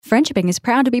Friendshipping is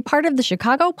proud to be part of the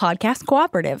Chicago Podcast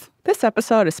Cooperative. This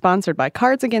episode is sponsored by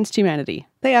Cards Against Humanity.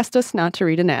 They asked us not to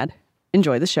read an ad.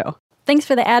 Enjoy the show. Thanks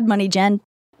for the ad money, Jen.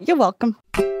 You're welcome.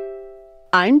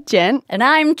 I'm Jen. And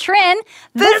I'm Trin.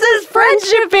 This is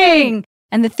Friendshipping!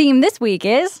 And the theme this week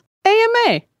is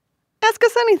AMA. Ask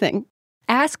us anything.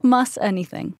 Ask Mus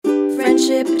Anything.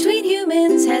 Friendship between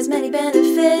humans has many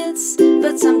benefits,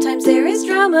 but sometimes there is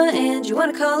drama and you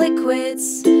want to call it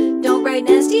quits. Don't write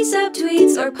nasty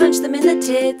subtweets or punch them in the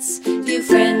tits. View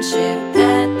friendship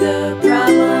at the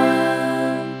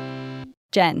problem.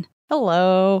 Jen,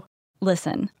 Hello.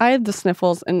 listen. I had the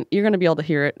sniffles, and you're going to be able to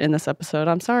hear it in this episode.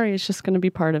 I'm sorry, it's just going to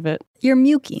be part of it. You're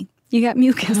muky. You got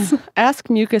mucus. Ask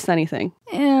Mucus anything.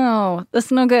 Ew, that's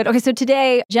no good. Okay, so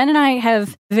today, Jen and I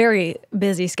have very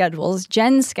busy schedules.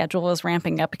 Jen's schedule is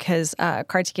ramping up because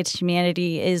Cards Against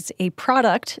Humanity is a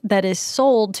product that is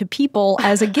sold to people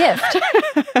as a gift.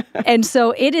 And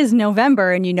so it is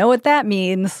November, and you know what that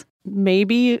means.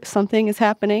 Maybe something is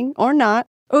happening or not.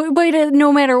 But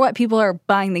no matter what, people are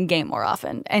buying the game more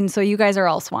often. And so you guys are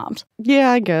all swamped.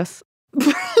 Yeah, I guess.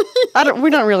 We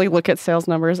don't really look at sales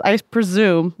numbers. I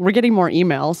presume we're getting more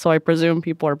emails, so I presume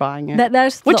people are buying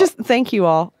it. Thank you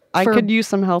all. I could use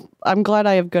some help. I'm glad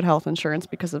I have good health insurance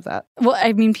because of that. Well,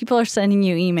 I mean, people are sending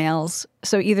you emails,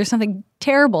 so either something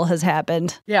terrible has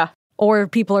happened, Yeah. or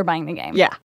people are buying the game.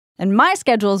 Yeah. And my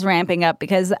schedule is ramping up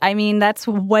because, I mean, that's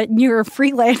what you're a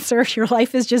freelancer. Your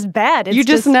life is just bad. It's you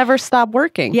just never stop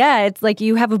working. Yeah, it's like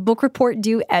you have a book report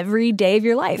due every day of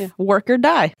your life. Yeah. Work or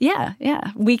die. Yeah.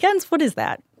 Weekends, what is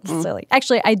that? Silly.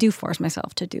 Actually, I do force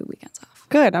myself to do weekends off.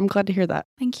 Good. I'm glad to hear that.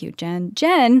 Thank you, Jen.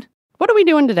 Jen. What are we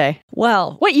doing today?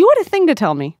 Well. Wait, you had a thing to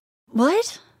tell me.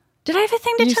 What? Did I have a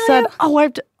thing to tell you? You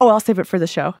said, I'll save it for the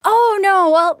show. Oh,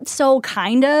 no. Well, so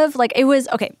kind of. Like it was,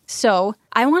 okay, so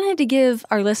I wanted to give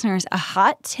our listeners a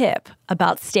hot tip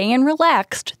about staying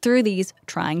relaxed through these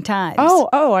trying times.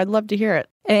 Oh, I'd love to hear it.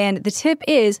 And the tip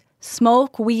is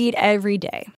smoke weed every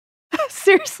day.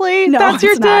 Seriously? No, that's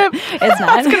your it's not. tip? It's not.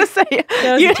 I was going to say.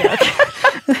 That was a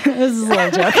joke. This is a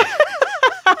little joke.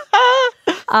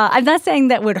 I'm not saying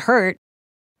that would hurt.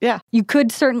 Yeah. You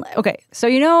could certainly. Okay. So,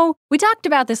 we talked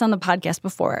about this on the podcast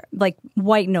before, like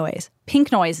white noise.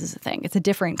 Pink noise is a thing. It's a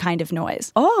different kind of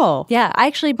noise. Oh. Yeah.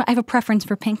 I have a preference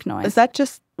for pink noise. Is that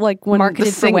just like when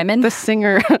marketed for women? The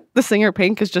singer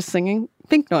Pink is just singing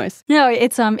pink noise? No,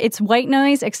 it's white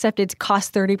noise, except it costs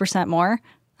 30% more.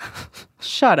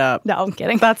 Shut up. No, I'm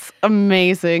kidding. That's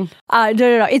amazing.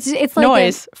 No. It's like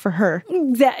noise for her.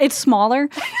 It's smaller.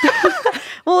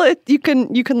 Well, you can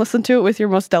listen to it with your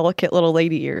most delicate little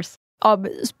lady ears.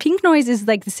 Pink noise is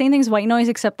like the same thing as white noise,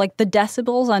 except like the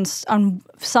decibels on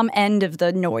some end of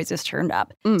the noise is turned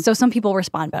up. So some people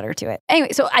respond better to it.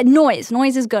 Anyway, so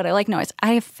noise is good. I like noise.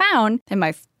 I have found that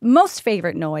my most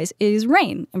favorite noise is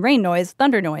rain noise,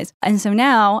 thunder noise. And so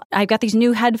now I've got these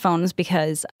new headphones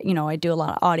because, I do a lot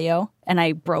of audio and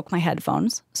I broke my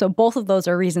headphones. So both of those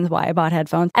are reasons why I bought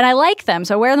headphones. And I like them.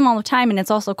 So I wear them all the time, and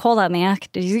it's also cold out and they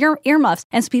act these earmuffs.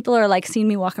 And so people are like seeing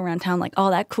me walking around town like, oh,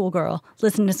 that cool girl,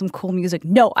 listening to some cool music.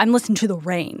 No, I'm listening to the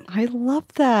rain. I love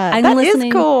that. I'm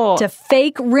listening to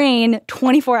fake rain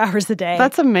 24 hours a day.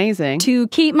 That's amazing. To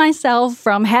keep myself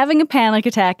from having a panic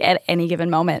attack at any given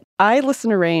moment. I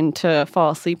listen to rain to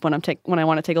fall asleep when I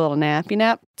want to take a little nappy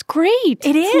nap. It's great.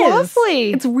 It is. It's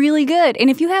lovely. It's really good. And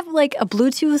if you have like a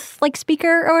Bluetooth like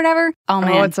speaker or whatever, oh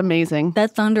man, it's amazing.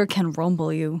 That thunder can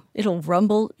rumble you. It'll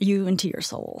rumble you into your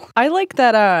soul. I like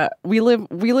that. We live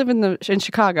in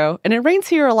Chicago, and it rains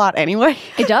here a lot anyway.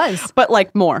 It does, but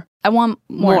like more. I want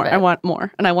more. I want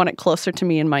more, and I want it closer to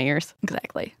me in my ears.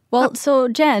 Exactly. Well, so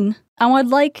Jen, I would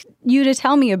like you to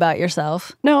tell me about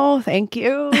yourself. No, thank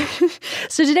you.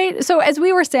 So as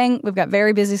we were saying, we've got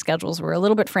very busy schedules. We're a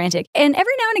little bit frantic. And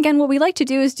every now and again, what we like to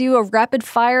do is do a rapid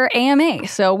fire AMA.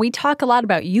 So we talk a lot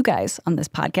about you guys on this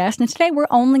podcast. And today we're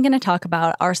only going to talk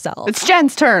about ourselves. It's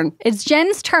Jen's turn. It's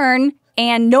Jen's turn.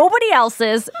 And nobody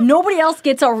else's. Nobody else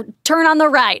gets a turn on the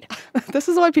right. This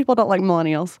is why people don't like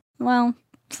millennials. Well,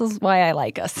 this is why I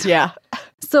like us. Yeah.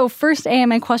 So first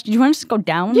AMA question. Do you want to just go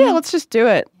down? Yeah, let's just do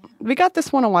it. We got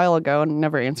this one a while ago and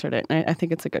never answered it. I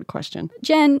think it's a good question.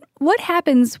 Jen, what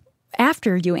happens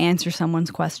after you answer someone's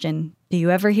question? Do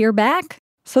you ever hear back?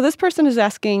 So this person is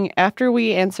asking, after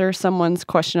we answer someone's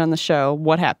question on the show,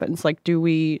 what happens? Like, do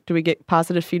we get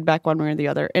positive feedback one way or the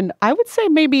other? And I would say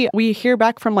maybe we hear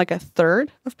back from like a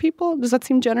third of people. Does that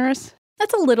seem generous?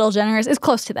 That's a little generous. It's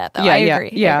close to that, though. Yeah, I agree.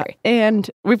 Yeah. I agree.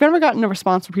 And we've never gotten a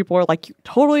response where people are like, you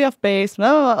totally off base.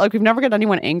 No, like we've never gotten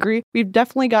anyone angry. We've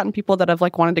definitely gotten people that have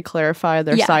like wanted to clarify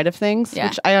their side of things,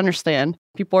 which I understand.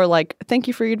 People are like, thank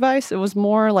you for your advice. It was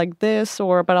more like this,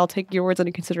 but I'll take your words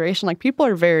into consideration. Like people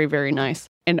are very, very nice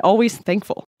and always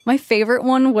thankful. My favorite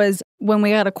one was when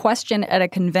we got a question at a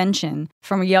convention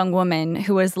from a young woman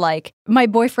who was like, my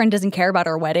boyfriend doesn't care about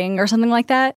our wedding or something like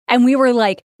that. And we were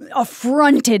like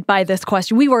affronted by this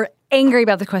question. We were angry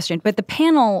about the question, but the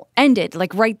panel ended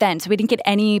like right then. So we didn't get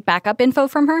any backup info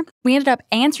from her. We ended up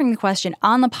answering the question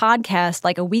on the podcast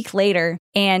like a week later.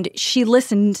 And she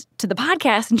listened to the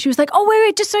podcast and she was like, oh,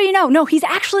 wait, just so you know, no, he's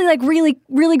actually like really,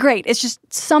 really great. It's just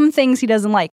some things he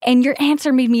doesn't like. And your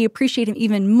answer made me appreciate him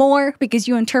even more because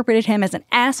you interpreted him as an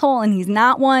asshole and he's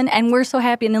not one. And we're so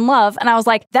happy and in love. And I was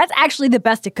like, that's actually the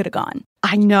best it could have gone.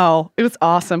 I know. It was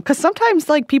awesome. Because sometimes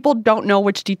like people don't know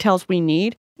which details we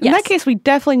need. In that case, we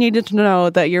definitely needed to know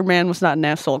that your man was not an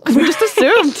asshole because we just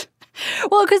assumed.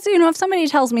 Well, because, if somebody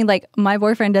tells me, like, my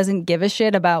boyfriend doesn't give a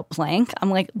shit about Plank,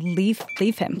 I'm like, leave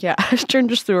him. Yeah, turn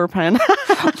your sewer pen.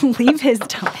 Leave his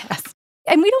dumbass.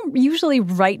 And we don't usually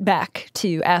write back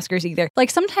to askers either.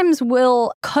 Like sometimes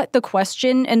we'll cut the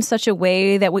question in such a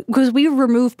way that because we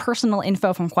remove personal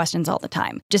info from questions all the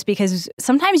time. Just because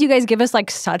sometimes you guys give us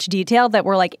like such detail that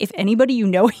we're like, if anybody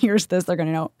hears this, they're going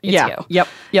to know it's you. Yep.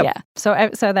 Yeah. So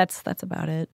that's about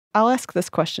it. I'll ask this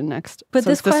question next. But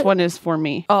this one is for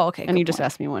me. Oh, okay. And you just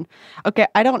asked me one. Okay,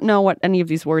 I don't know what any of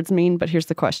these words mean, but here's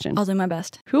the question. I'll do my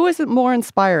best. Who is it more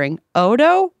inspiring,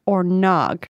 Odo or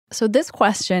Nog? So this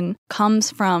question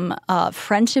comes from a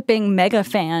friendshipping mega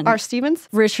fan. R. Stevens?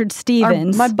 Richard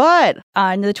Stevens. My bud.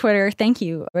 On the Twitter. Thank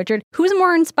you, Richard. Who's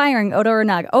more inspiring, Odo or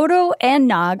Nog? Odo and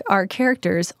Nog are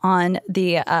characters on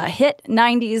the hit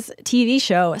 90s TV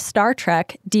show Star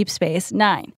Trek Deep Space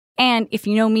Nine. And if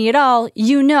you know me at all,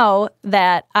 you know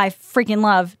that I freaking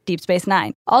love Deep Space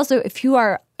Nine. Also, if you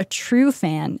are a true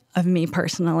fan of me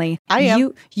personally, I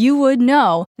am. You would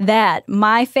know that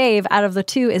my fave out of the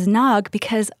two is Nog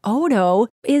because Odo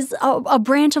is a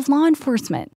branch of law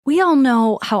enforcement. We all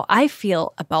know how I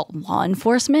feel about law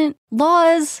enforcement.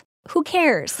 Laws, who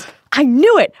cares? I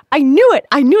knew it.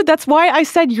 That's why I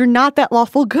said you're not that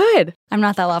lawful good. I'm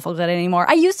not that lawful good anymore.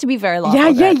 I used to be very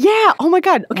lawful good. Yeah. Oh my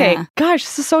God. Okay. Yeah. Gosh,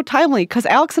 this is so timely because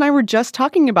Alex and I were just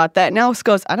talking about that. And Alex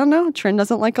goes, I don't know. Trin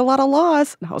doesn't like a lot of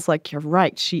laws. And I was like, you're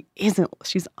right. She isn't.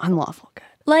 She's unlawful good.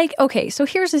 Like, okay, so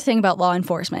here's the thing about law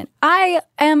enforcement. I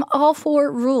am all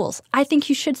for rules. I think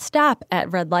you should stop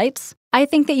at red lights. I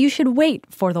think that you should wait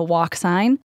for the walk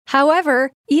sign.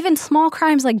 However, even small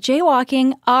crimes like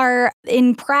jaywalking are,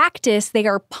 in practice, they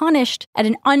are punished at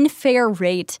an unfair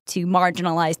rate to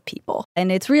marginalized people.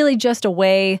 And it's really just a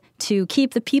way to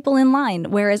keep the people in line,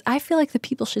 whereas I feel like the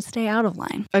people should stay out of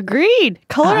line. Agreed.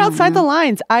 Color outside the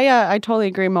lines. I totally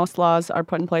agree. Most laws are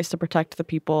put in place to protect the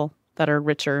people that are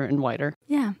richer and whiter.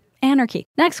 Yeah. Anarchy.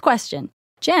 Next question.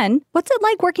 Jen, what's it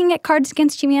like working at Cards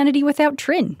Against Humanity without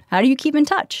Trin? How do you keep in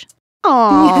touch?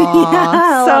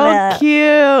 Aw, so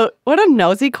cute. What a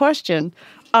nosy question.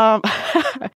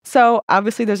 So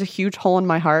obviously there's a huge hole in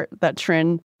my heart that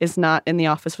Trin is not in the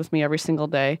office with me every single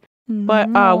day.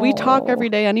 But we talk every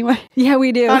day anyway. Yeah,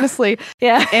 we do. Honestly.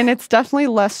 Yeah. And it's definitely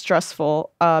less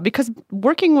stressful because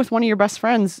working with one of your best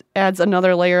friends adds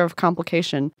another layer of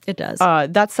complication. It does.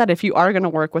 That said, if you are going to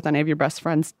work with any of your best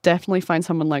friends, definitely find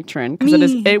someone like Trin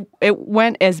because it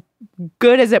went as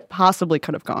good as it possibly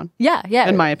could have gone. Yeah.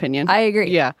 In my opinion. I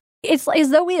agree. Yeah. It's as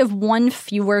though we have one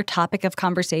fewer topic of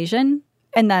conversation.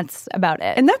 And that's about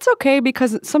it. And that's okay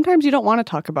because sometimes you don't want to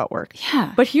talk about work.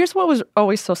 Yeah. But here's what was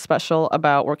always so special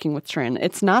about working with Trin.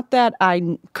 It's not that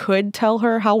I could tell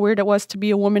her how weird it was to be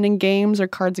a woman in games or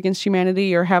Cards Against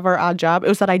Humanity or have our odd job. It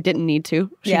was that I didn't need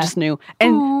to. She just knew.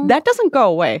 And that doesn't go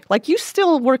away. Like, you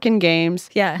still work in games.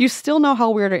 Yeah. You still know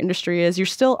how weird our industry is. You're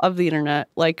still of the internet.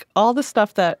 Like, all the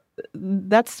stuff that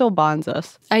still bonds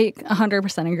us. I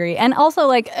 100% agree. And also,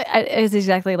 like, it's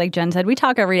exactly like Jen said, we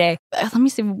talk every day. Let me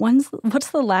see,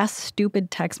 what's the last stupid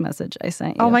text message I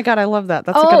sent you? Oh my God, I love that.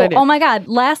 That's a good idea. Oh my God.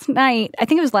 Last night, I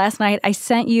think it was last night, I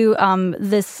sent you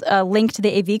this link to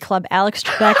the AV Club. Alex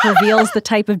Trebek reveals the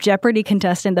type of Jeopardy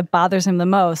contestant that bothers him the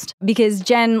most. Because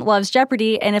Jen loves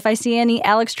Jeopardy, and if I see any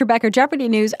Alex Trebek or Jeopardy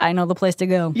news, I know the place to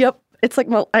go. Yep. It's like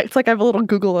I have a little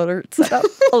Google alert set up.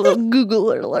 A little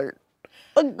Google alert.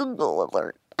 A Google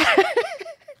alert.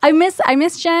 I miss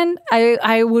Jen.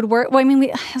 I would work. Well, I mean,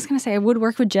 I was gonna say I would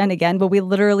work with Jen again, but we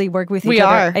literally work with each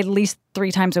other at least 3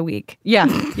 times a week.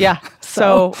 Yeah.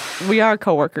 So we are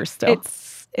coworkers still.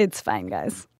 It's fine,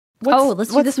 guys.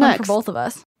 Let's do this one for both of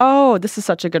us. Oh, this is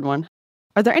such a good one.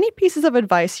 Are there any pieces of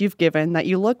advice you've given that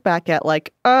you look back at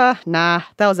like, nah,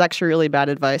 that was actually really bad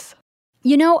advice?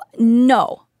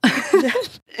 No.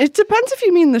 It depends if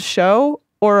you mean the show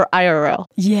or IRL.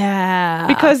 Yeah.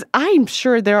 Because I'm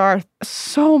sure there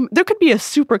could be a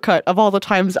supercut of all the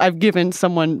times I've given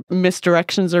someone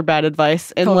misdirections or bad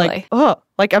advice. And totally.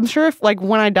 I'm sure if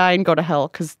when I die and go to hell,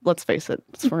 because let's face it,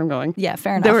 that's where I'm going. Yeah,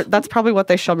 fair enough. That's probably what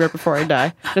they show me right before I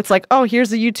die. It's like, oh,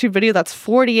 here's a YouTube video that's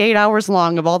 48 hours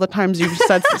long of all the times you've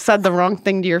said the wrong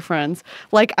thing to your friends.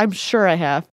 Like, I'm sure I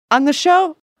have. On the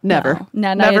show, never.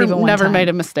 No, not even one never time. made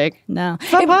a mistake. No.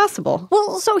 It's not possible.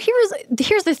 Well, so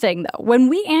here's the thing, though. When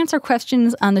we answer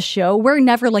questions on the show, we're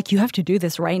never like, you have to do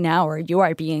this right now or you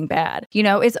are being bad.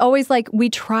 It's always like we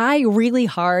try really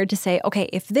hard to say, okay,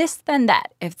 if this, then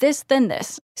that. If this, then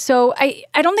this. So I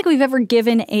don't think we've ever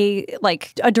given a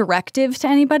directive to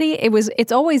anybody.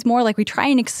 It's always more like we try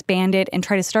and expand it and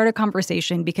try to start a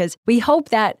conversation because we hope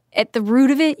that at the root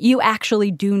of it, you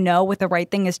actually do know what the right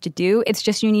thing is to do. It's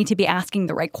just you need to be asking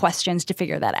the right questions to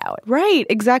figure that out. Right,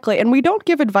 exactly. And we don't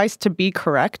give advice to be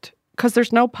correct because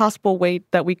there's no possible way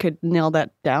that we could nail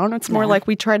that down. It's more like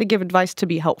we try to give advice to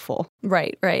be helpful.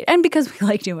 Right. And because we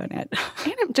like doing it.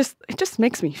 And it just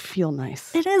makes me feel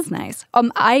nice. It is nice.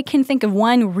 I can think of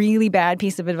one really bad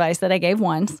piece of advice that I gave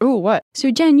once. Ooh, what?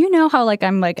 So Jen, you know how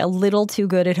I'm a little too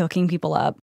good at hooking people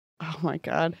up. Oh my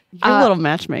God. You're a little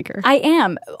matchmaker. I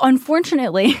am.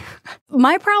 Unfortunately,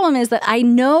 my problem is that I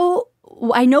know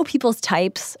people's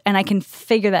types and I can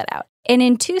figure that out. And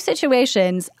in 2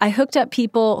 situations, I hooked up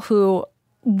people who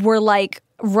were like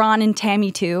Ron and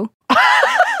Tammy too.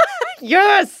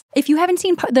 Yes! If you haven't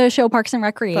seen the show Parks and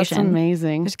Recreation. That's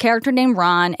amazing. There's a character named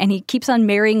Ron, and he keeps on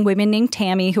marrying women named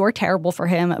Tammy who are terrible for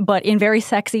him, but in very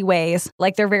sexy ways.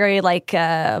 Like they're very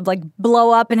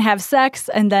blow up and have sex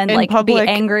and then in public,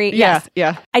 be angry. Yeah, yes.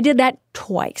 Yeah. I did that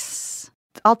twice.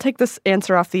 I'll take this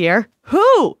answer off the air.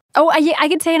 Who? Oh, I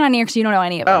could say it on air because you don't know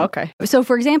any of them. Oh, okay. So,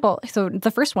 for example,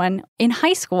 the first one, in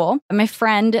high school, my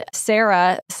friend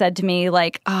Sarah said to me,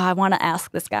 I want to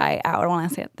ask this guy out. I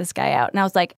want to ask this guy out. And I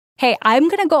was like, hey, I'm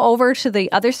going to go over to the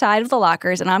other side of the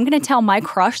lockers and I'm going to tell my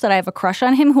crush that I have a crush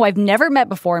on him who I've never met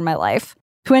before in my life,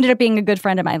 who ended up being a good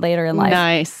friend of mine later in life.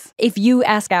 Nice. If you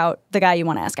ask out the guy you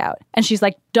want to ask out. And she's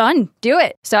like, done, do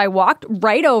it. So I walked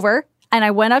right over. And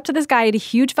I went up to this guy I had a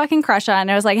huge fucking crush on.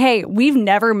 And I was like, hey, we've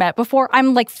never met before.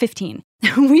 I'm 15.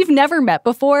 We've never met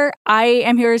before. I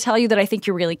am here to tell you that I think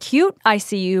you're really cute. I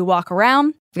see you walk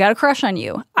around. I've got a crush on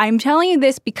you. I'm telling you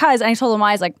this because, and I told him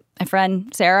I was like, my friend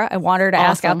Sarah, I want her to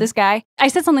ask out this guy. I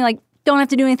said something like, don't have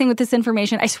to do anything with this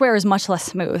information. I swear is much less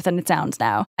smooth than it sounds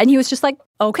now. And he was just like,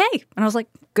 okay. And I was like,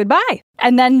 goodbye.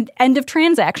 And then end of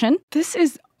transaction. This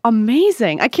is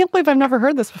amazing. I can't believe I've never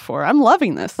heard this before. I'm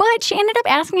loving this. But she ended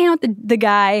up asking out the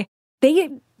guy. They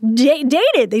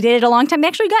dated. They dated a long time. They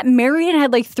actually got married and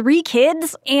had 3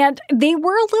 kids. And they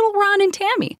were a little Ron and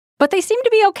Tammy. But they seem to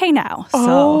be okay now. So.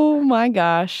 Oh my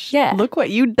gosh. Yeah. Look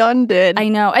what you done did. I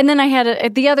know. And then I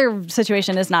had the other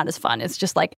situation is not as fun. It's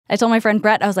just I told my friend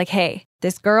Brett, I was like, hey,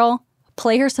 this girl,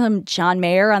 play her some John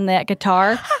Mayer on that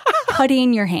guitar, putty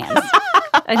in your hands.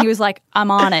 And he was like,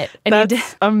 I'm on it. And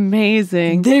that's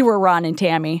amazing. They were Ron and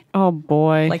Tammy. Oh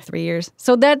boy. 3 years.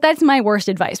 So that's my worst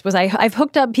advice was I've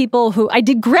hooked up people who I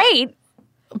did great,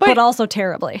 but also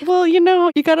terribly. Well, you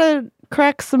got to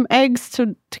crack some eggs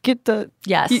to get the...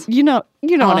 Yes. You know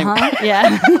what I mean.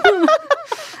 Yeah.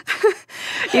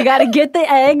 You got to get the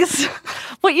eggs.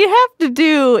 What you have to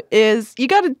do is you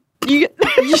got to...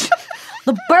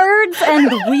 The birds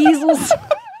and the weasels.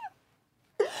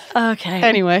 Okay.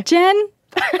 Anyway. Jen,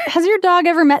 has your dog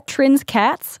ever met Trin's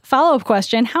cats? Follow-up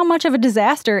question, how much of a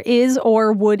disaster is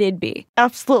or would it be?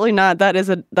 Absolutely not. That's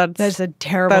a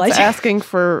terrible idea. That's asking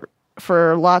for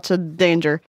lots of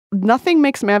danger. Nothing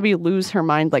makes Mabby lose her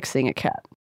mind like seeing a cat.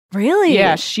 Really?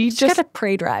 Yeah, she's got a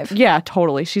prey drive. Yeah,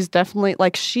 totally. She's definitely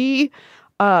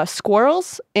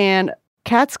squirrels and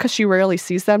cats, because she rarely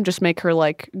sees them, just make her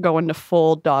go into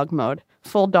full dog mode,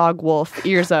 full dog wolf,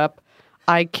 ears up.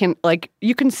 I can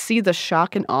you can see the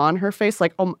shock and awe on her face.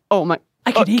 Oh my!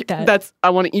 I can eat that.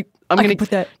 I want to eat. I'm going to put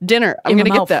that dinner. I'm going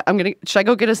to get that. Should I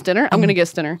go get us dinner? I'm going to get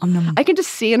us dinner. I can just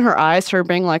see in her eyes her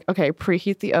being like, okay,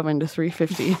 preheat the oven to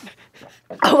 350.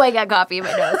 Oh, I got coffee in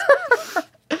my nose.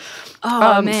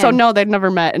 Man. So no, they've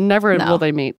never met and never will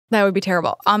they meet. That would be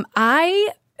terrible. I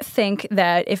think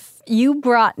that if you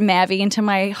brought Mavy into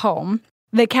my home,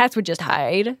 the cats would just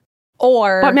hide.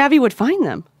 But Mavy would find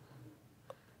them.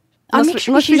 Unless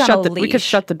we could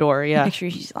shut the door, yeah. Make sure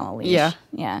she's on a leash. Yeah.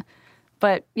 Yeah.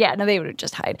 But yeah, no, they would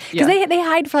just hide. Because they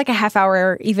hide for a half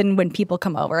hour even when people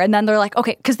come over. And then they're like,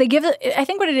 okay, because I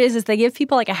think what it is they give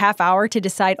people a half hour to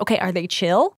decide, okay, are they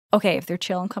chill okay, if they're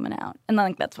chill and coming out. And then,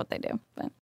 like, that's what they do.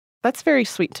 But that's very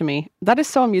sweet to me. That is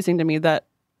so amusing to me that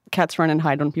cats run and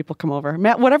hide when people come over.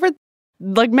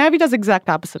 Mabby does exact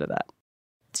opposite of that.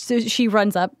 So she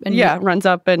runs up and runs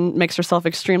up and makes herself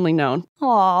extremely known.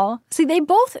 Aw. See, they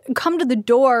both come to the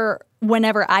door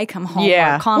whenever I come home.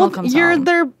 Yeah. Or Connell comes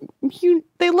home.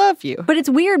 They love you. But it's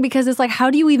weird because it's like, how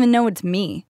do you even know it's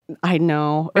me? I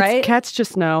know. Right? Cats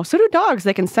just know. So do dogs.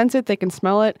 They can sense it. They can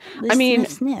smell it.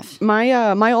 Sniff.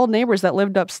 My old neighbors that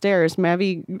lived upstairs,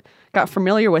 Mabby got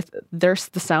familiar with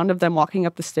the sound of them walking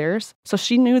up the stairs. So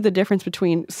she knew the difference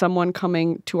between someone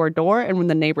coming to our door and when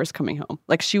the neighbor's coming home.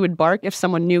 Like, she would bark if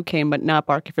someone new came, but not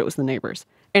bark if it was the neighbors.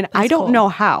 And I don't know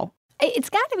how. It's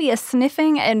got to be a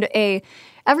sniffing and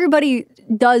everybody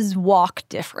does walk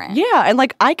different. Yeah. And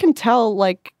like, I can tell,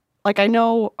 like I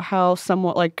know how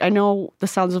I know the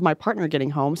sounds of my partner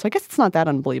getting home. So I guess it's not that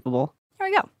unbelievable. There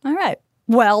we go. All right.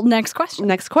 Well, next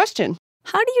question.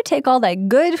 How do you take all that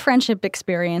good friendship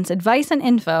experience, advice, and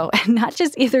info and not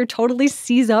just either totally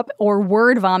seize up or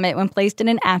word vomit when placed in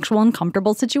an actual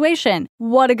uncomfortable situation?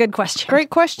 What a good question. Great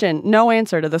question. No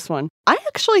answer to this one. I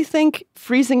actually think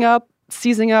freezing up,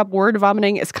 seizing up, word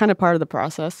vomiting is kind of part of the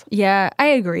process. Yeah, I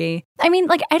agree. I mean,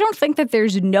 like, I don't think that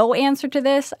there's no answer to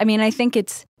this. I mean, I think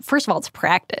first of all, it's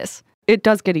practice. It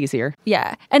does get easier.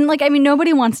 Yeah. And like, I mean,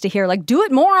 nobody wants to hear, like, do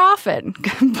it more often.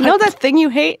 You know that thing you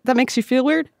hate that makes you feel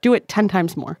weird? Do it 10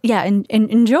 times more. Yeah, and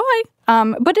enjoy.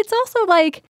 But it's also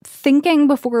like thinking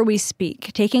before we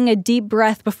speak, taking a deep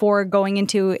breath before going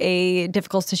into a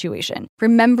difficult situation,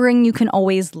 remembering you can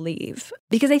always leave.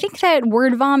 Because I think that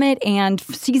word vomit and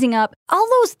seizing up, all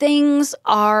those things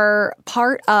are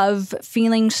part of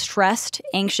feeling stressed,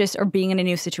 anxious, or being in a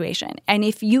new situation. And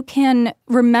if you can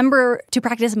remember to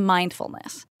practice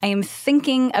mindfulness, I am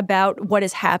thinking about what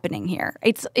is happening here.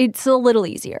 It's a little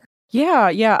easier.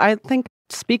 Yeah. I think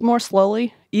speak more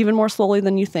slowly, even more slowly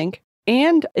than you think.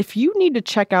 And if you need to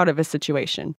check out of a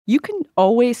situation, you can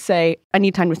always say, I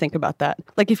need time to think about that.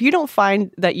 Like, if you don't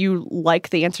find that you like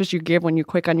the answers you give when you're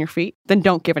quick on your feet, then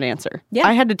don't give an answer. Yeah.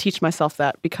 I had to teach myself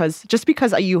that because just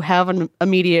because you have an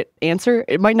immediate answer,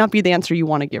 it might not be the answer you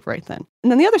want to give right then.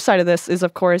 And then the other side of this is,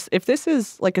 of course, if this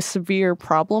is like a severe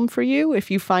problem for you, if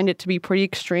you find it to be pretty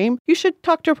extreme, you should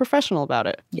talk to a professional about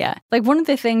it. Yeah. Like, one of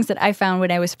the things that I found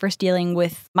when I was first dealing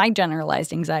with my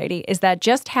generalized anxiety is that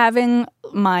just having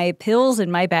my pills in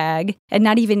my bag and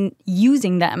not even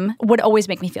using them would always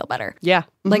make me feel better. Yeah.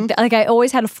 Mm-hmm. Like I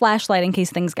always had a flashlight in case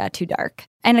things got too dark.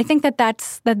 And I think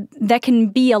that can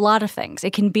be a lot of things.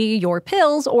 It can be your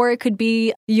pills, or it could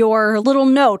be your little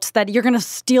notes that you're going to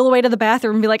steal away to the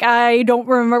bathroom and be like, I don't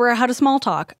remember how to small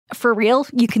talk. For real,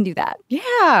 you can do that.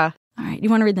 Yeah. All right. You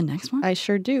want to read the next one? I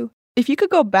sure do. If you could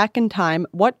go back in time,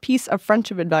 what piece of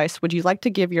friendship advice would you like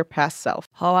to give your past self?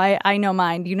 Oh, I know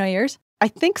mine. Do you know yours? I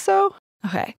think so.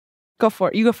 Okay. Go for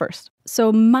it. You go first.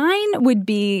 So mine would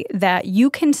be that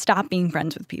you can stop being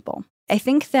friends with people. I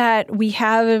think that we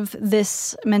have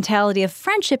this mentality of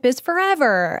friendship is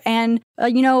forever. And,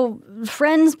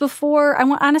 friends before, I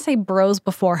want to say bros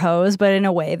before hoes, but in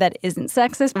a way that isn't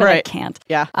sexist, but right. I can't.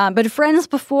 Yeah. But friends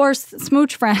before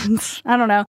smooch friends. I don't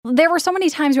know. There were so many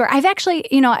times where I've actually,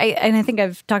 I think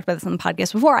I've talked about this on the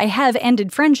podcast before, I have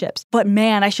ended friendships. But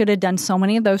man, I should have done so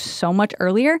many of those so much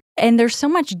earlier. And there's so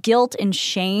much guilt and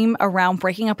shame around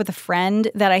breaking up with a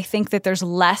friend that I think that there's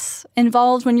less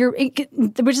involved when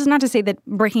which is not to say that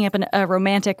breaking up a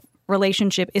romantic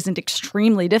relationship isn't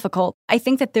extremely difficult. I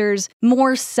think that there's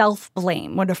more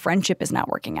self-blame when a friendship is not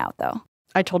working out, though.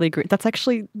 I totally agree. That's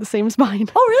actually the same as mine.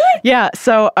 Oh, really? Yeah.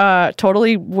 So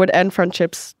totally would end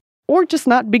friendships or just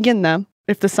not begin them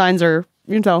if the signs are,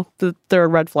 there are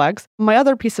red flags. My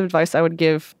other piece of advice I would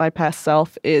give my past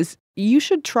self is you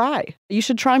should try. You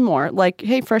should try more. Like,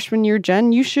 hey, freshman year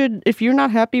Jen, you should, if you're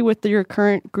not happy with your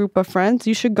current group of friends,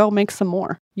 you should go make some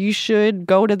more. You should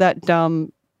go to that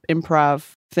dumb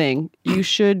improv thing. You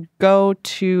should go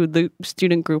to the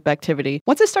student group activity.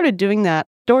 Once I started doing that,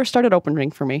 doors started opening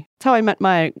for me. That's how I met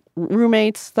my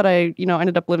roommates that I,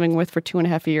 ended up living with for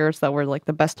 2.5 years that were like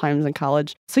the best times in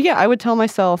college. So yeah, I would tell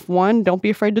myself, 1, don't be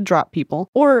afraid to drop people,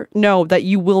 or know that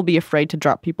you will be afraid to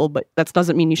drop people, but that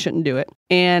doesn't mean you shouldn't do it.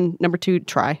 And number 2,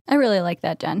 try. I really like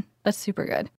that, Jen. That's super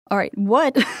good. All right,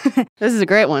 what? This is a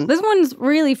great one. This one's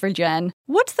really for Jen.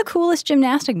 What's the coolest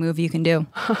gymnastic move you can do?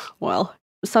 Well,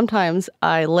 sometimes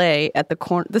I lay at the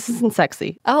corner. This isn't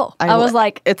sexy. Oh, I was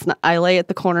like, it's not. I lay at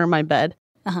the corner of my bed.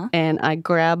 And I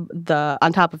grab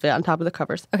on top of the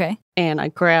covers. Okay. And I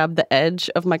grab the edge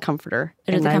of my comforter.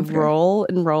 And I roll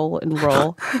and roll and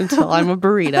roll until I'm a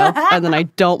burrito. And then I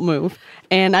don't move.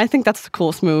 And I think that's the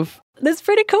coolest move. That's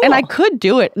pretty cool. And I could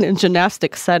do it in a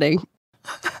gymnastics setting.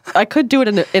 I could do it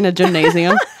in a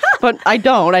gymnasium, but I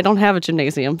don't. I don't have a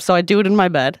gymnasium, so I do it in my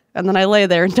bed, and then I lay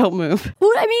there and don't move.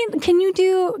 Well, I mean, can you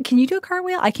do a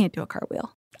cartwheel? I can't do a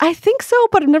cartwheel. I think so,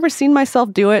 but I've never seen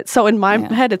myself do it. So in my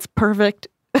head, it's perfect,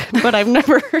 but I've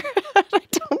never. I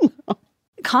don't know.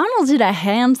 Connell did a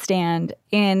handstand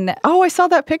in. Oh, I saw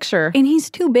that picture. And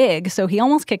he's too big, so he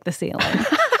almost kicked the ceiling.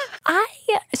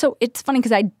 So it's funny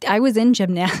because I was in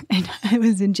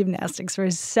gymnastics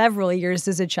for several years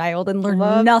as a child and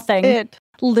learned nothing.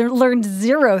 Learned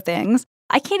zero things.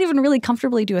 I can't even really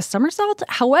comfortably do a somersault.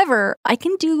 However, I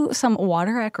can do some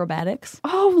water acrobatics.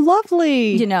 Oh,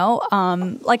 lovely. You know,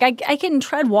 like I can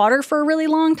tread water for a really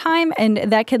long time, and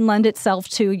that can lend itself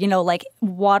to, you know, like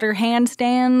water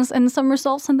handstands and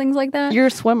somersaults and things like that. Are a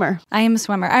swimmer. I am a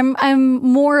swimmer. I'm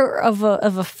more of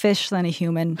a fish than a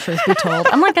human, truth be told.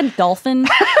 I'm like a dolphin.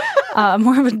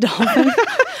 More of a dolphin.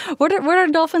 What are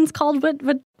dolphins called?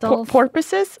 What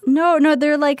porpoises? No,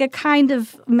 they're like a kind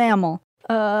of mammal.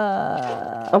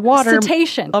 A water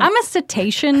cetacean. I'm a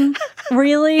cetacean,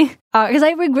 really, because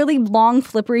I have really long,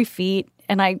 flippery feet,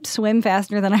 and I swim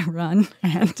faster than I run.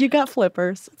 And you got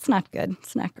flippers. It's not good.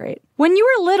 It's not great. When you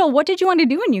were little, what did you want to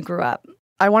do when you grew up?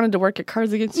 I wanted to work at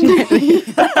Cards Against Humanity.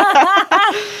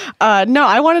 No,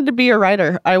 I wanted to be a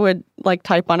writer. I would like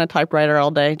type on a typewriter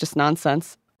all day, just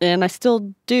nonsense, and I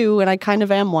still do, and I kind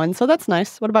of am one. So that's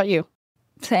nice. What about you?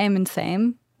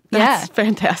 Same. That's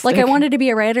fantastic. Like I wanted to be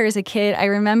a writer as a kid. I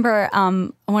remember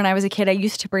when I was a kid, I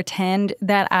used to pretend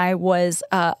that I was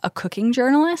a cooking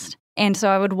journalist. And so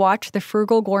I would watch The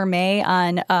Frugal Gourmet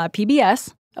on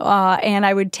PBS and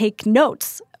I would take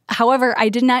notes. However, I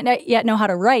did not yet know how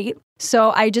to write.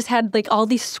 So I just had like all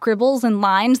these scribbles and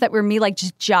lines that were me like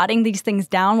just jotting these things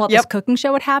down while this cooking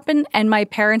show would happen. And my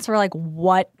parents were like,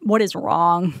 what is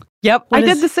wrong? Yep, I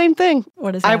did the same thing.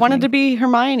 What is I wanted to be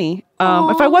Hermione.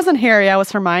 If I wasn't Harry, I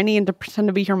was Hermione, and to pretend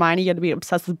to be Hermione, you had to be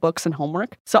obsessed with books and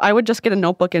homework. So I would just get a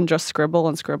notebook and just scribble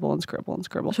and scribble and scribble and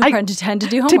scribble. I pretend to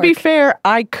do homework. To be fair,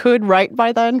 I could write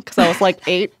by then because I was like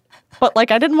 8. But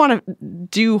like I didn't want to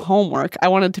do homework. I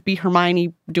wanted to be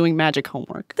Hermione doing magic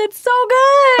homework. That's so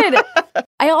good.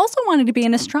 I also wanted to be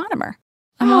an astronomer.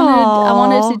 I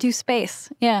wanted to do space.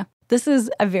 Yeah. This is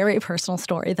a very personal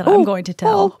story that I'm going to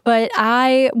tell. But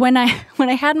when I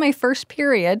had my first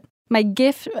period,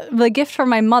 the gift from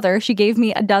my mother, she gave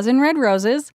me a dozen red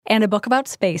roses and a book about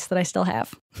space that I still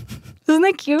have. Isn't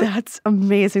that cute? That's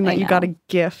amazing that you got a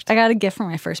gift. I got a gift for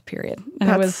my first period. And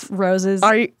it was roses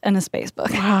and a space book.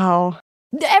 Wow.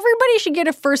 Everybody should get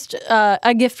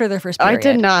a gift for their first period. I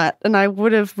did not. And I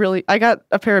would have I got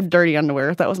a pair of dirty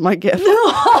underwear. That was my gift.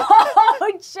 Oh,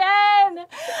 Jen.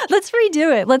 Let's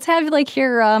redo it. Let's have like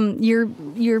your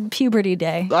puberty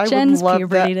day. Jen's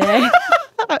puberty day.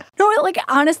 No, like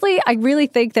honestly, I really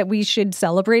think that we should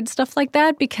celebrate stuff like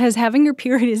that because having your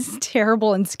period is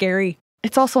terrible and scary.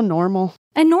 It's also normal.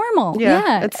 And normal.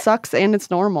 Yeah. It sucks and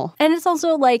it's normal. And it's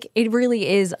also like, it really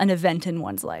is an event in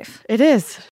one's life. It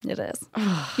is. It is.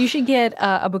 You should get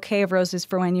a bouquet of roses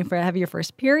for when you have your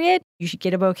first period. You should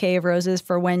get a bouquet of roses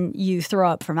for when you throw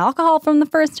up from alcohol from the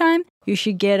first time. You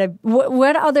should get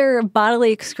what other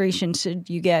bodily excretion should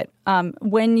you get?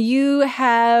 When you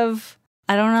have...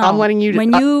 I don't know. I'm letting you...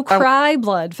 When you cry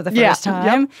blood for the first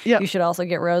time, you should also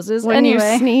get roses. When you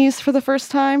sneeze for the first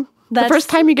time. The first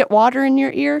time you get water in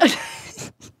your ear.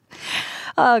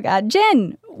 Oh, God.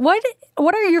 Jen, what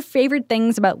are your favorite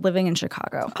things about living in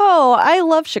Chicago? Oh, I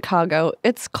love Chicago.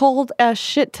 It's cold as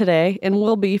shit today and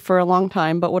will be for a long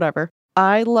time, but whatever.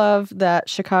 I love that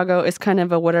Chicago is kind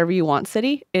of a whatever you want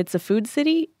city. It's a food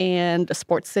city and a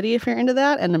sports city if you're into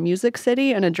that, and a music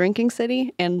city and a drinking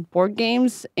city and board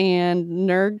games and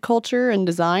nerd culture and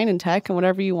design and tech and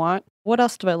whatever you want. What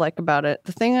else do I like about it?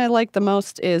 The thing I like the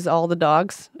most is all the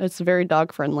dogs. It's very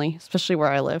dog friendly, especially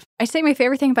where I live. I'd say my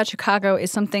favorite thing about Chicago is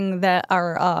something that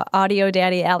our audio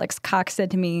daddy, Alex Cox,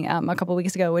 said to me a couple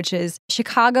weeks ago, which is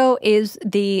Chicago is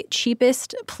the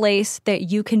cheapest place that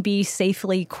you can be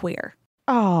safely queer.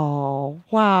 Oh,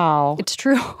 wow. It's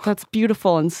true. That's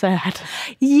beautiful and sad.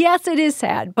 Yes, it is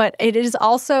sad, but it is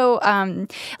also,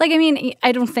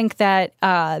 I don't think that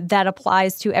that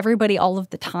applies to everybody all of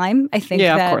the time. I think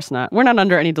of course not. We're not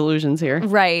under any delusions here.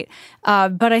 Right.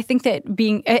 But I think that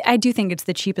I do think it's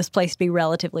the cheapest place to be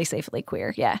relatively safely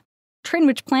queer. Yeah. Trin,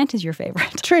 which plant is your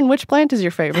favorite? Trin, which plant is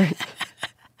your favorite?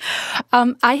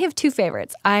 I have two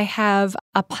favorites. I have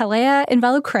a Pilea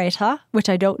involucrata, which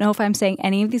I don't know if I'm saying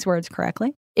any of these words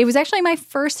correctly. It was actually my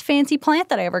first fancy plant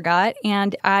that I ever got,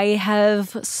 and I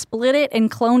have split it and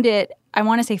cloned it, I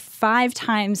want to say 5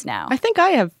 times now. I think I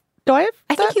have Do I have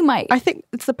I think you might. I think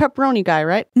it's the pepperoni guy,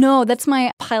 right? No, that's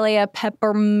my Pilea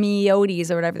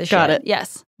peppermiotes or whatever the shit. Got it.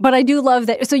 Yes. But I do love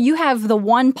that. So you have the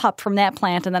one pup from that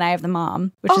plant, and then I have the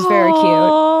mom, which is very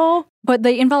cute. But the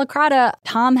Involucrata,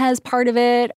 Tom has part of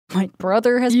it. My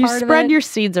brother has part of it. You spread your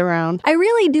seeds around. I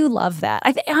really do love that.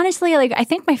 Honestly, I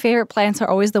think my favorite plants are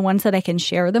always the ones that I can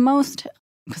share the most,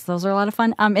 because those are a lot of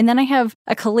fun. And then I have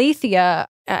a Calathea.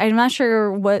 I'm not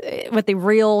sure what the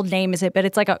real name is, but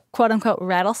it's like a quote-unquote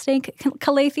rattlesnake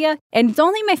Calathea. And it's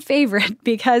only my favorite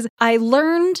because I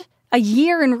learned a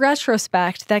year in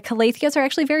retrospect that Calatheas are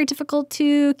actually very difficult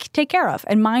to take care of,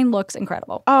 and mine looks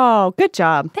incredible. Oh, good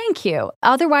job. Thank you.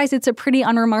 Otherwise, it's a pretty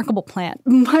unremarkable plant,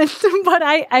 but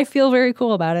I feel very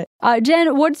cool about it.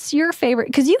 Jen, what's your favorite?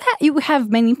 Because you have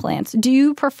many plants. Do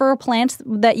you prefer plants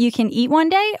that you can eat one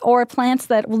day or plants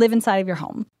that live inside of your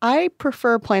home? I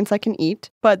prefer plants I can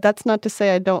eat, but that's not to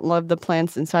say I don't love the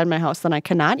plants inside my house that I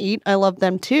cannot eat. I love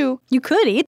them too. You could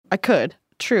eat. I could.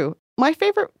 True. My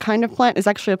favorite kind of plant is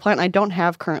actually a plant I don't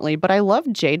have currently, but I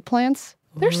love jade plants.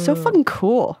 They're so fucking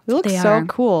cool. They look so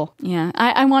cool. Yeah.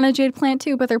 I want a jade plant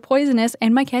too, but they're poisonous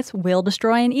and my cats will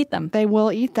destroy and eat them. They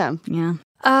will eat them. Yeah.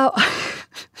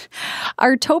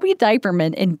 Are Toby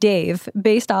Diperman and Dave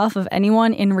based off of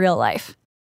anyone in real life?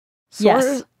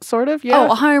 Yes. Sort of, yeah.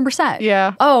 Oh, 100%.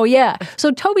 Yeah. Oh, yeah.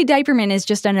 So Toby Diperman is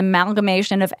just an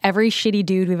amalgamation of every shitty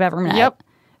dude we've ever met. Yep.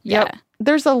 Yeah. Yep.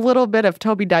 There's a little bit of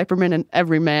Toby Diperman in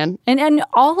every man. And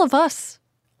all of us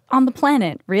on the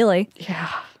planet, really.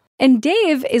 Yeah. And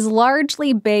Dave is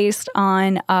largely based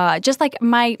on just like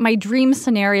my dream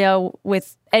scenario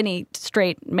with any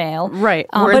straight male. Right.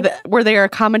 Where they are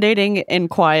accommodating and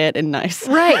quiet and nice.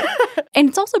 Right. And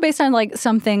it's also based on like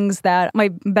some things that my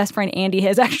best friend Andy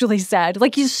has actually said.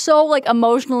 Like he's so like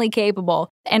emotionally capable.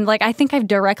 And like I think I've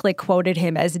directly quoted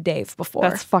him as Dave before.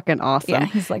 That's fucking awesome. Yeah,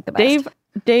 he's like the best.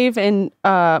 Dave and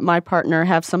my partner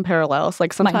have some parallels.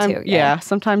 Like sometimes, Mine too, yeah.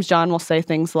 Sometimes John will say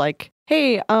things like,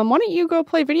 "Hey, why don't you go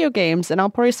play video games and I'll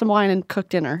pour you some wine and cook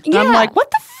dinner?" And I'm like,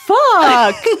 "What the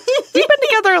fuck?" We've been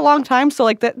together a long time, so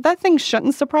like that thing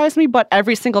shouldn't surprise me. But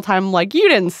every single time, I'm like, "You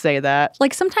didn't say that."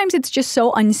 Like sometimes it's just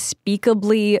so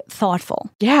unspeakably thoughtful.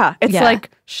 Yeah, it's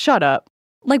like, shut up.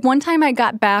 Like one time I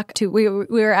got back to, we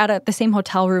were at the same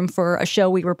hotel room for a show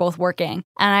we were both working.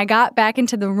 And I got back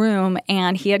into the room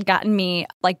and he had gotten me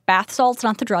like bath salts,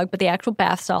 not the drug, but the actual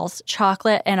bath salts,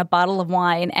 chocolate and a bottle of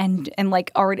wine and like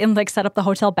already and like set up the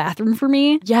hotel bathroom for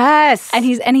me. Yes. And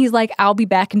he's like, "I'll be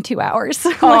back in 2 hours."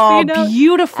 Oh, you know?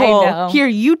 beautiful. I know. Here,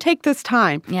 you take this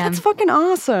time. Yeah. That's fucking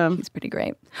awesome. He's pretty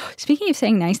great. Speaking of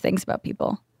saying nice things about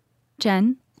people,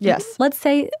 Jen. Yes. Let's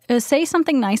say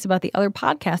something nice about the other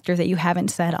podcaster that you haven't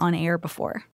said on air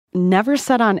before. Never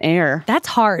said on air. That's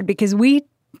hard because we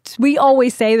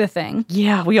always say the thing.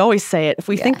 Yeah, we always say it. If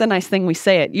we think the nice thing, we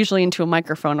say it, usually into a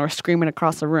microphone or screaming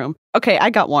across the room. Okay,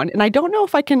 I got one. And I don't know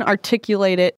if I can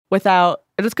articulate it without...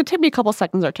 It's going to take me a couple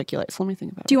seconds to articulate, so let me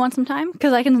think about it. Do you want some time?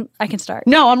 Because I can start.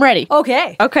 No, I'm ready.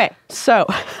 Okay. Okay, so...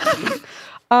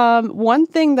 one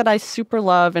thing that I super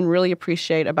love and really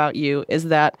appreciate about you is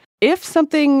that if I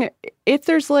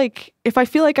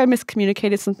feel like I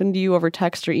miscommunicated something to you over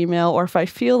text or email, or if I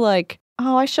feel like,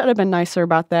 oh, I should have been nicer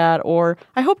about that, or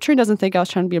I hope Trin doesn't think I was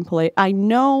trying to be impolite, I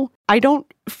know I don't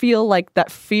feel like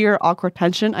that fear, awkward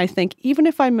tension. I think even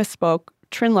if I misspoke,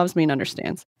 Trin loves me and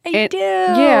understands. I do.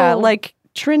 Yeah, like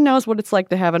Trin knows what it's like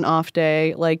to have an off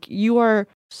day. Like you are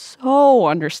so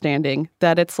understanding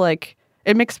that it's like,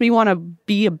 it makes me want to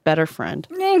be a better friend.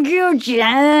 Thank you,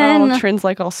 Jen. Oh, Trin's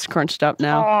like all scrunched up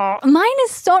now. Mine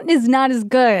is not as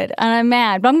good, and I'm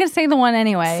mad. But I'm going to say the one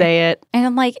anyway. Say it. And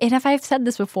I'm like, and if I've said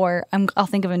this before, I'll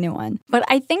think of a new one. But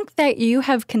I think that you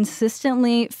have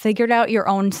consistently figured out your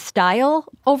own style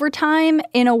over time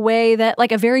in a way that,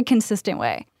 like a very consistent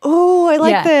way. Oh, I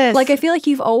like this. Like, I feel like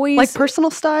you've always... Like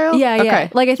personal style? Yeah. Okay.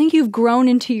 Like, I think you've grown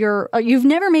into your... you've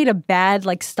never made a bad,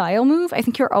 like, style move. I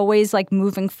think you're always, like,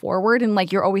 moving forward and,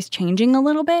 like, you're always changing a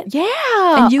little bit.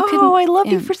 Yeah. And you I love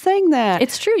you for saying that.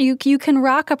 It's true. You can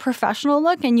rock a professional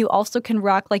look and you also can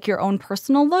rock, like, your own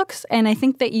personal looks. And I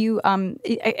think that you...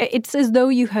 it's as though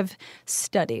you have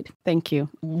studied. Thank you.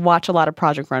 Watch a lot of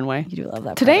Project Runway. You do love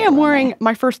that. Today I'm wearing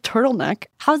my first turtleneck.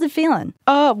 How's it feeling?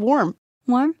 Warm.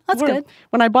 Warm? That's good.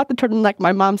 When I bought the turtleneck,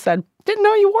 my mom said, "Didn't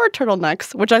know you wore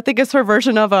turtlenecks," which I think is her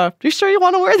version of "You sure you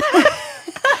want to wear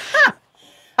that?"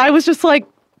 I was just like,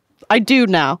 I do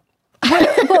now.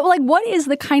 But like, what is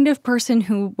the kind of person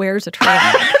who wears a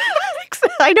turtleneck?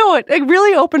 I know it. It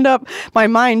really opened up my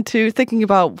mind to thinking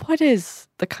about what is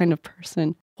the kind of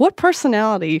person, what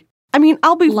personality. I mean,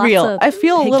 I'll be real. I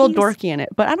feel a little dorky in it,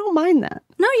 but I don't mind that.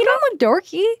 No, you don't look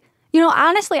dorky.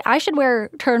 Honestly, I should wear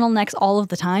turtlenecks all of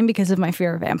the time because of my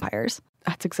fear of vampires.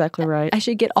 That's exactly right. I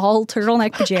should get all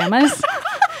turtleneck pajamas.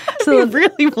 So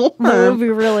really warm. That would be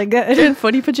really good. And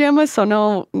footy pajamas, so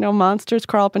no monsters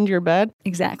crawl up into your bed.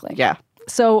 Exactly. Yeah.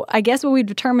 So I guess what we've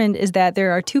determined is that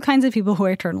there are two kinds of people who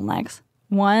wear turtlenecks.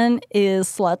 One is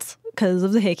sluts because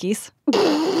of the hickeys.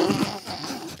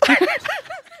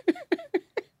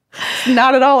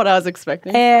 Not at all what I was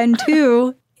expecting. And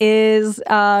two is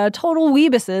total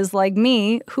weebuses like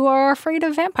me who are afraid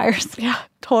of vampires. Yeah,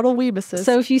 total weebuses.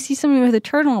 So if you see somebody with a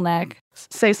turtleneck,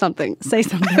 say something. Say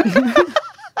something.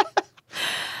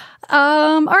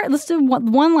 All right, let's do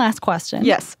one last question.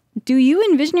 Yes. Do you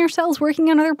envision yourselves working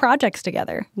on other projects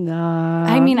together? No.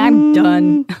 I mean, I'm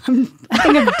done. I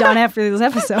think I'm done after this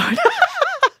episode.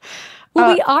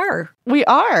 Well, we are. We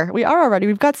are already.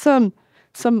 We've got some,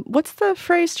 what's the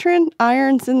phrase, Trin?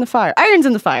 Irons in the fire. Irons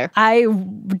in the fire. I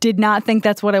did not think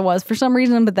that's what it was for some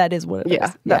reason, but that is what it is.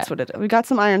 Yeah, that's what it is. We got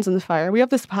some irons in the fire. We have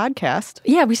this podcast.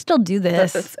 Yeah, we still do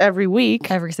this. It's every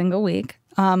week. Every single week.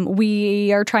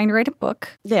 We are trying to write a book.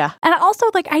 Yeah. And also,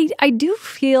 I do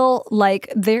feel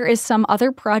like there is some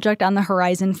other project on the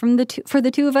horizon for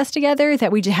the two of us together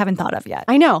that we just haven't thought of yet.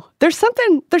 I know. There's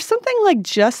something like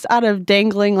just out of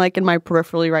dangling like in my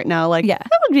periphery right now. Like, yeah,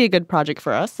 that would be a good project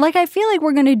for us. Like, I feel like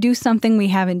we're going to do something we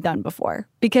haven't done before.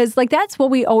 Because that's what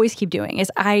we always keep doing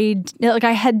is I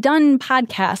had done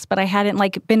podcasts, but I hadn't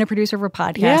been a producer for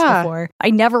podcasts before. I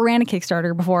never ran a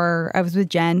Kickstarter before I was with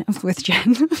Jen.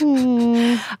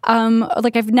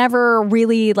 I've never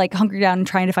really hunkered down and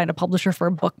trying to find a publisher for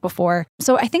a book before.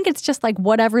 So I think it's just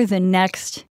whatever the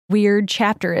next weird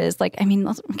chapter is. We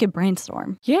could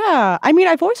brainstorm. Yeah. I mean,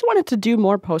 I've always wanted to do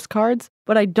more postcards,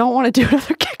 but I don't want to do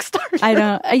another Kickstarter. I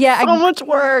don't. Yeah. So much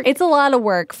work. It's a lot of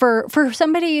work for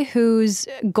somebody whose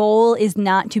goal is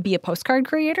not to be a postcard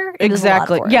creator.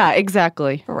 Exactly. Yeah,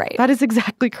 exactly. Right. That is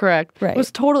exactly correct. Right. It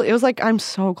was I'm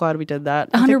so glad we did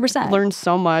that. 100%. Learned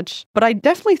so much. But I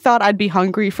definitely thought I'd be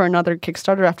hungry for another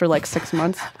Kickstarter after 6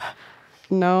 months.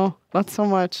 No, not so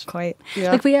much. Quite.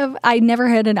 Yeah. I never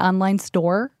had an online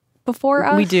store before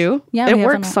us. We do. Yeah, it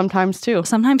works sometimes too.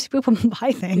 Sometimes people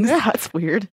buy things. Yeah, that's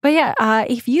weird. But yeah,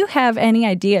 if you have any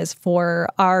ideas for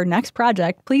our next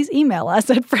project, please email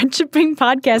us at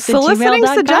friendshippingpodcast@gmail.com. Soliciting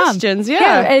suggestions,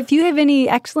 yeah. If you have any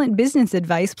excellent business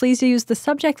advice, please use the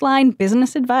subject line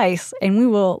business advice, and we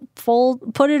will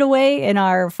put it away in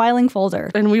our filing folder.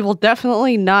 And we will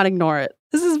definitely not ignore it.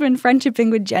 This has been Friendshipping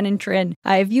with Jen and Trin.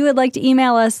 If you would like to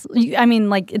email us,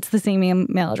 it's the same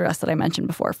email address that I mentioned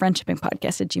before,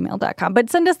 friendshippingpodcast@gmail.com. But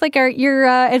send us your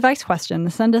advice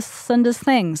questions. Send us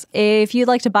things. If you'd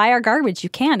like to buy our garbage, you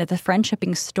can at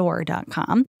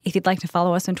thefriendshippingstore.com. If you'd like to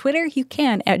follow us on Twitter, you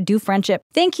can at DoFriendship.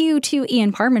 Thank you to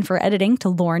Ian Parman for editing, to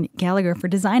Lauren Gallagher for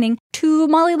designing, to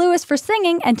Molly Lewis for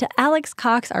singing, and to Alex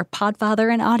Cox, our podfather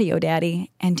and audio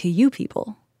daddy, and to you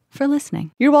people for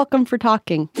listening. You're welcome for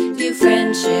talking. You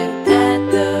friendship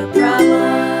at the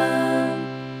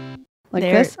problem.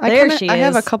 This? I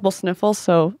have a couple sniffles,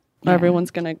 so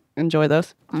everyone's going to enjoy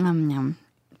those.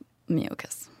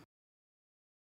 Mucus.